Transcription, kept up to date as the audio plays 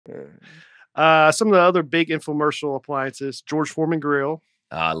Some of the other big infomercial appliances, George Foreman Grill.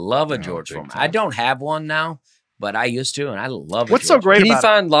 I love a George Foreman. I don't have one now, but I used to, and I love it. What's so great Can about you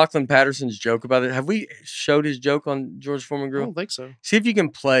find Lachlan Patterson's joke about it? Have we showed his joke on George Foreman I Grill? don't think so. See if you can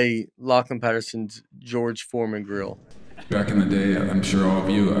play Lachlan Patterson's George Foreman Grill. Back in the day, I'm sure all of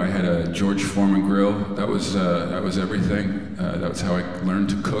you, I had a George Foreman Grill. That was everything. That was how I learned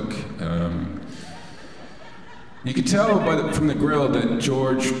to cook. You could tell from the grill that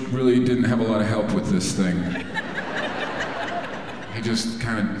George really didn't have a lot of help with this thing. He just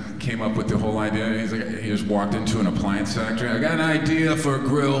kind of came up with the whole idea. He just walked into an appliance factory. I got an idea for a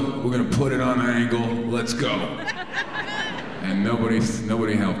grill. We're gonna put it on an angle. Let's go. And nobody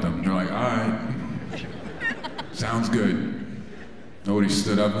helped him. They're like, all right, sounds good. Nobody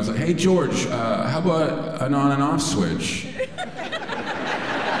stood up and was like, hey George, how about an on and off switch?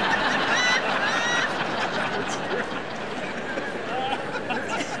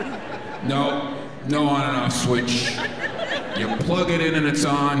 No on and off switch. You plug it in and it's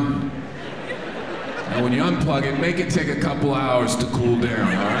on. And when you unplug it, make it take a couple hours to cool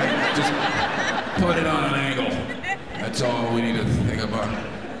down, all right? Just put it on an angle. That's all we need to think about.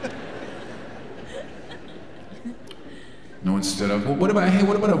 No one stood up. Well, what about a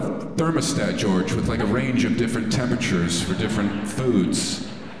thermostat, George, with like a range of different temperatures for different foods?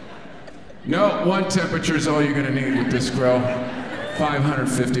 No, one temperature is all you're gonna need with this grill.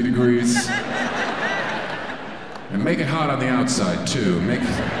 550 degrees. And make it hot on the outside, too. Make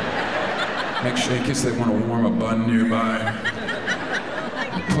sure, in case they want to warm a bun nearby.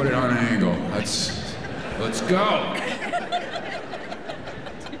 And put it on an angle. Let's go.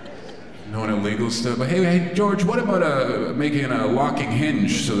 No illegal stuff. But hey, George, what about making a locking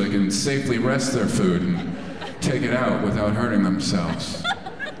hinge so they can safely rest their food and take it out without hurting themselves?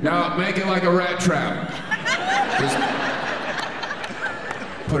 No, make it like a rat trap. Just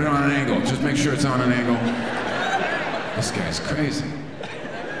put it on an angle. Just make sure it's on an angle. This guy's crazy.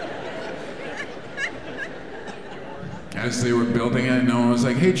 As they were building it, no one was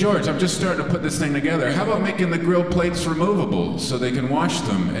like, hey George, I'm just starting to put this thing together. How about making the grill plates removable so they can wash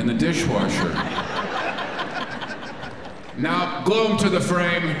them in the dishwasher? Now, glue them to the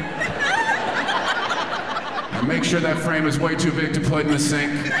frame. And make sure that frame is way too big to put in the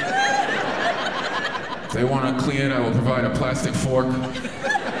sink. If they want to clean it, I will provide a plastic fork.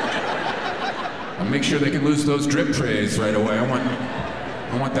 And make sure they can lose those drip trays right away. I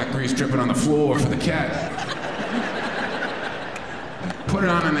want that grease dripping on the floor for the cat. Put it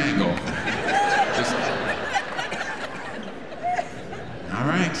on an angle. All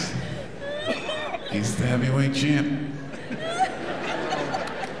right. He's the heavyweight champ.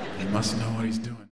 He must know what he's doing.